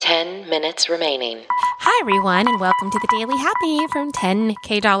10 minutes remaining. Hi, everyone, and welcome to the Daily Happy from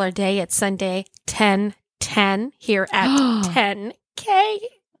 $10K Dollar Day. It's Sunday, 10/10 here at 10K.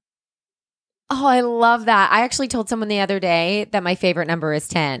 Oh, I love that. I actually told someone the other day that my favorite number is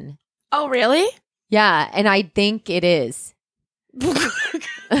 10. Oh, really? Yeah, and I think it is. You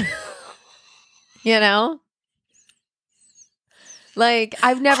know? Like,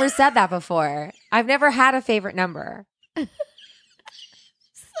 I've never said that before. I've never had a favorite number.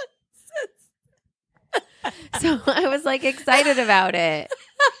 So I was like excited about it.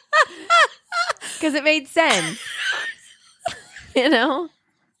 Because it made sense. You know?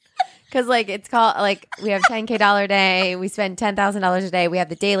 Because like it's called, like we have $10K Dollar Day. We spend $10,000 a day. We have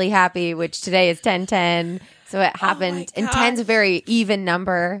the Daily Happy, which today is 10/10. So it happened. And 10's a very even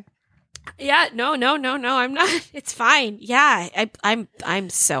number. Yeah, no, I'm not. It's fine. Yeah, I'm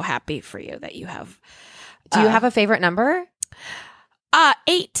so happy for you that you have. Do you have a favorite number?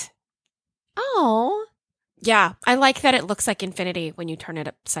 8. Oh. Yeah, I like that it looks like infinity when you turn it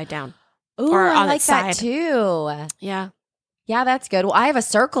upside down. Ooh, Or I on like its that side. too. Yeah. Yeah, that's good. Well, I have a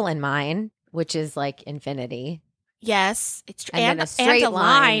circle in mine, which is like infinity. Yes, it's And then a and straight a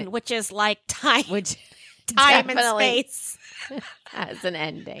line, line. which is like time, Which time and definitely space. has an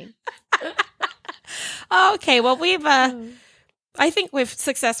ending. Okay, well, I think we've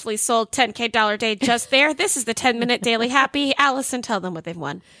successfully sold $10K Dollar Day just there. This is the 10-minute Daily Happy. Allison, tell them what they've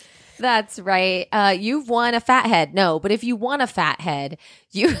won. That's right. You've won a fat head. No, but if you want a fat head,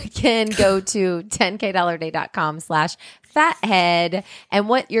 you can go to 10kdollarday.com/fathead. And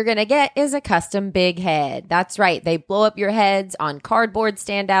what you're going to get is a custom big head. That's right. They blow up your heads on cardboard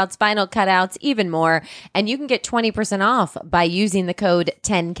standouts, vinyl cutouts, even more. And you can get 20% off by using the code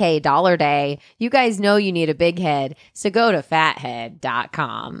 10kdollarday. You guys know you need a big head. So go to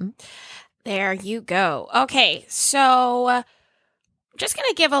fathead.com. There you go. Okay, so just going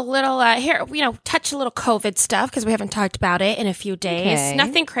to give a little, touch a little COVID stuff because we haven't talked about it in a few days. Okay.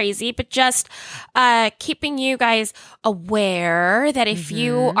 Nothing crazy, but just keeping you guys aware that if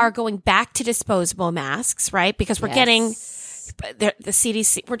you are going back to disposable masks, right? Because we're getting the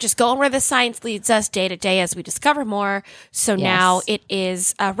CDC, we're just going where the science leads us day to day as we discover more. So now it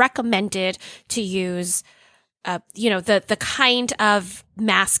is recommended to use the kind of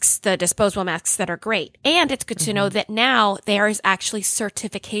masks, the disposable masks that are great. And it's good to know that now there is actually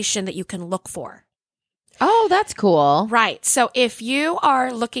certification that you can look for. Oh, that's cool. Right. So if you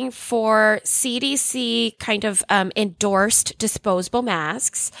are looking for CDC kind of endorsed disposable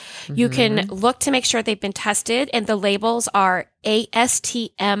masks, you can look to make sure they've been tested, and the labels are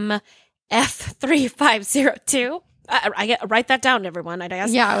ASTM F3502. Write that down, everyone. I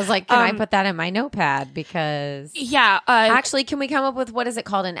guess. Yeah, I was like, can I put that in my notepad? Because actually, can we come up with, what is it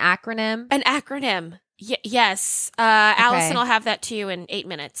called? An acronym? An acronym. Yes. Allison will have that to you in 8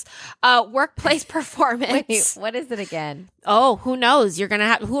 minutes. Workplace performance. Wait, what is it again? Oh, who knows? You're going to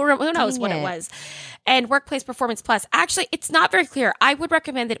have, who knows Dang what it it. was. And Workplace Performance Plus. Actually, it's not very clear. I would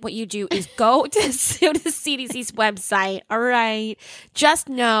recommend that what you do is go to the CDC's website. All right. Just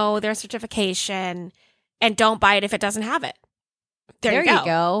know their certification and don't buy it if it doesn't have it. There you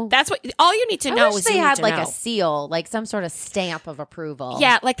go. That's what all you need to know I wish is they you had need to like know. a seal, like some sort of stamp of approval.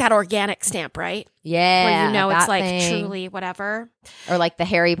 Yeah, like that organic stamp, right? Yeah. Where you know it's that like thing. truly whatever. Or like the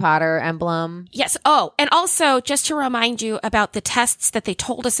Harry Potter emblem. Yes. Oh, and also just to remind you about the tests that they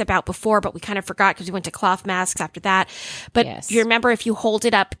told us about before, but we kind of forgot because we went to cloth masks after that. But Yes. you remember if you hold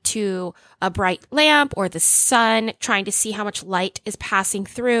it up to a bright lamp or the sun, trying to see how much light is passing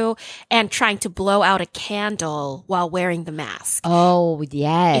through and trying to blow out a candle while wearing the mask. Oh,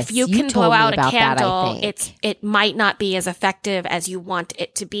 yes. If you can told blow me out a about that, I candle, think. it might not be as effective as you want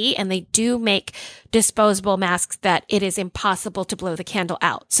it to be. And they do make disposable masks that it is impossible to blow the candle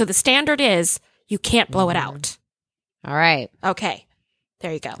out. So the standard is you can't blow it out. All right. Okay.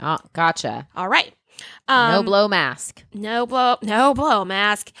 There you go. Oh, gotcha. All right. No blow mask. No blow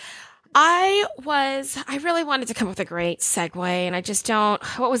mask. I really wanted to come up with a great segue, and I just don't.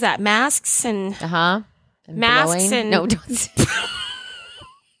 What was that? Masks and Uh-huh. And masks blowing? and No, don't.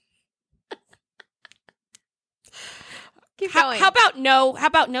 Keep going. How about no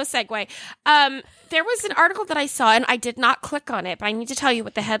segue? There was an article that I saw, and I did not click on it, but I need to tell you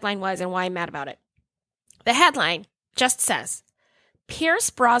what the headline was and why I'm mad about it. The headline just says, Pierce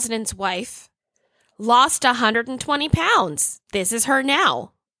Brosnan's wife lost 120 pounds. This is her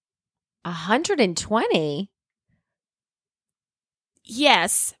now. 120?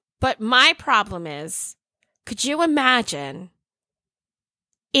 Yes, but my problem is, could you imagine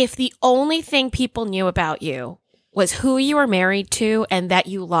if the only thing people knew about you was who you were married to and that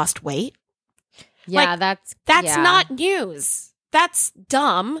you lost weight? Yeah, Like, that's That's yeah. not news. That's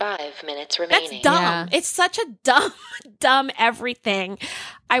dumb. 5 minutes That's remaining. dumb. Yeah. It's such a dumb everything.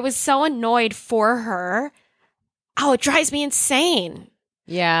 I was so annoyed for her. Oh, it drives me insane.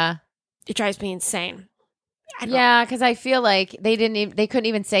 Yeah. It drives me insane. I don't- Yeah, because I feel like they couldn't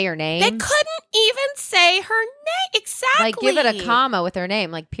even say her name. They couldn't even say her name. Exactly. Like, give it a comma with her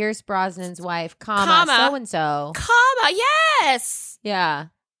name, like Pierce Brosnan's wife, comma. so and so. Comma. Yes. Yeah,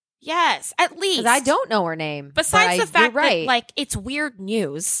 Yes. At least. because I don't know her name. Besides the fact you're right. that, like, it's weird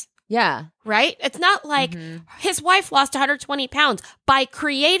news, yeah, right? It's not like Mhm. his wife lost 120 pounds by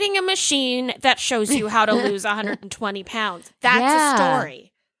creating a machine that shows you how to lose 120 pounds. That's Yeah. a story.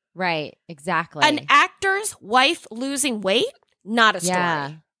 right, exactly. An actor's wife losing weight, not a story.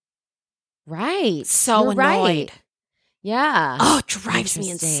 Yeah, right. So You're annoyed. right. Yeah. Oh, it drives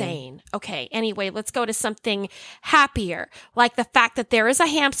me Interesting. insane. Okay, anyway, let's go to something happier, like the fact that there is a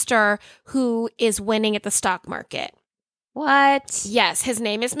hamster who is winning at the stock market. What? Yes, his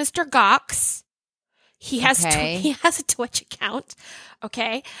name is Mr. Gox. He has Okay. he has a Twitch account.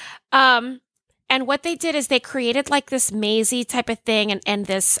 Okay. And what they did is they created like this mazy type of thing and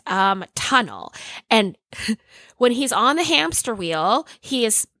this tunnel. And when he's on the hamster wheel, he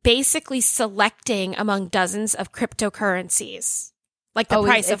is basically selecting among dozens of cryptocurrencies. Like the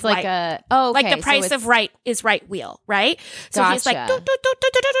price it's of like right. a okay, Like the price so of right is right wheel, right? So he's like, Gotcha. doop, doop, doop,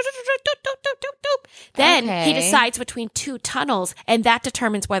 doop, doop, doop, doop, doop, doop, doop, doop, doop. Then he Okay. decides between two tunnels, and that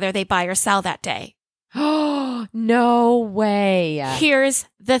determines whether they buy or sell that day. Oh no way! Here's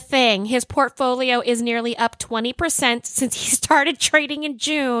the thing. His portfolio is nearly up 20% since he started trading in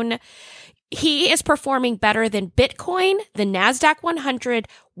June. He is performing better than Bitcoin, the NASDAQ 100,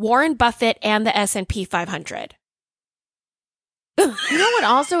 Warren Buffett, and the S&P 500. You know what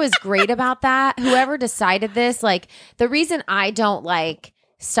also is great about that? Whoever decided this, like the reason I don't like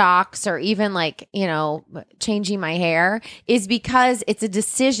stocks or even like, you know, changing my hair is because it's a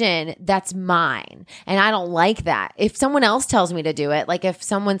decision that's mine. And I don't like that. If someone else tells me to do it, like if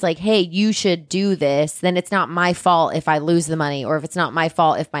someone's like, hey, you should do this, then it's not my fault if I lose the money or if it's not my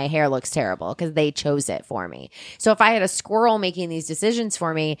fault if my hair looks terrible because they chose it for me. So if I had a squirrel making these decisions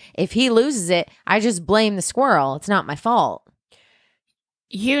for me, if he loses it, I just blame the squirrel. It's not my fault.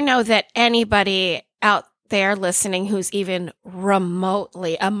 You know that anybody out there listening who's even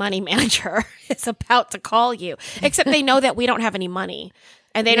remotely a money manager is about to call you, except they know that we don't have any money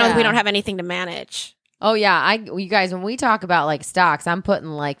and they know that we Yeah. don't have anything to manage. Oh yeah, you guys, when we talk about like stocks, I'm putting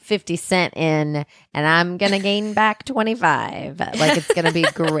like 50 cents in and I'm going to gain back 25. Like it's going to be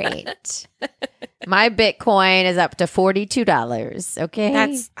great. My Bitcoin is up to $42, okay?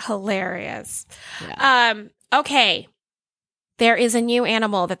 That's hilarious. Yeah. Okay. There is a new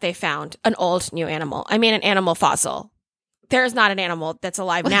animal that they found, an old new animal. I mean, an animal fossil. There is not an animal that's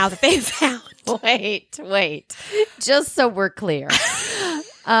alive now that they found. Wait. Just so we're clear.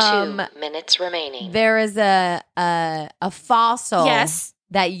 2 minutes remaining. There is a fossil Yes.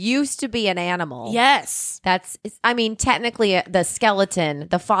 that used to be an animal. Yes. I mean, technically the skeleton,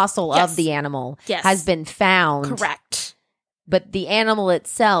 the fossil Yes. of the animal Yes. has been found. Correct. But the animal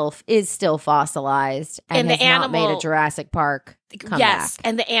itself is still fossilized and And the has not made animal- a Jurassic Park comeback. Yes.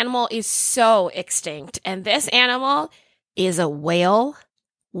 And the animal is so extinct. And this animal is a whale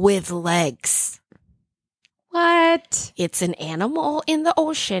with legs. What? It's an animal in the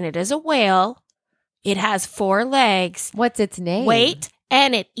ocean. It is a whale. It has 4 legs. What's its name? Wait,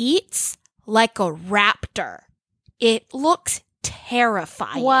 and it eats like a raptor. It looks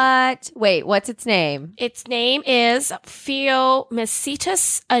terrifying. What? Wait, what's its name? Its name is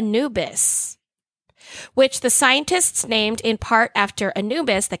Pheomycetus anubis, which the scientists named in part after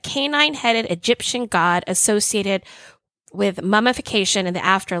Anubis, the canine-headed Egyptian god associated with mummification in the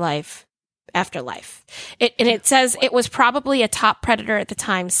afterlife. It says it was probably a top predator at the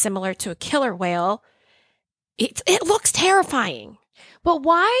time, similar to a killer whale. It looks terrifying. But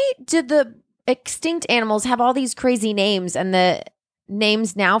why did the extinct animals have all these crazy names and the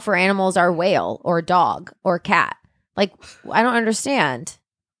names now for animals are whale or dog or cat? Like, I don't understand.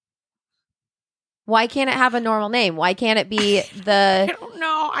 Why can't it have a normal name? Why can't it be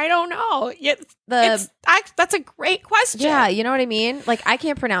I don't know. That's a great question. yeah, you know what I mean? Like, I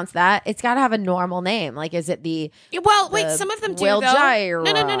can't pronounce that. It's got to have a normal name. Like, is it the Well, wait, the some of them do whale though. gyre?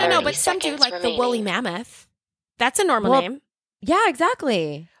 No. 30 But some do, seconds like the remaining. woolly mammoth. That's a normal Well, name. Yeah,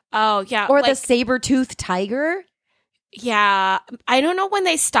 exactly. Oh yeah, Or like, the saber-toothed tiger? yeah. I don't know when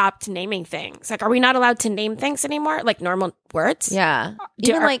they stopped naming things. Like, are we not allowed to name things anymore? Like normal words? Yeah.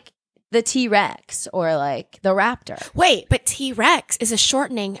 Do- Even are- like the T-Rex or like the raptor. Wait, but T Rex is a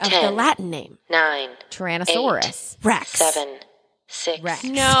shortening of the 10. Latin name 9, Tyrannosaurus. Rex. 7, 6. Rex.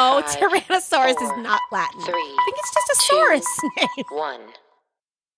 No, 5, Tyrannosaurus 4, is not Latin. 3, I think it's just a saurus name. 1.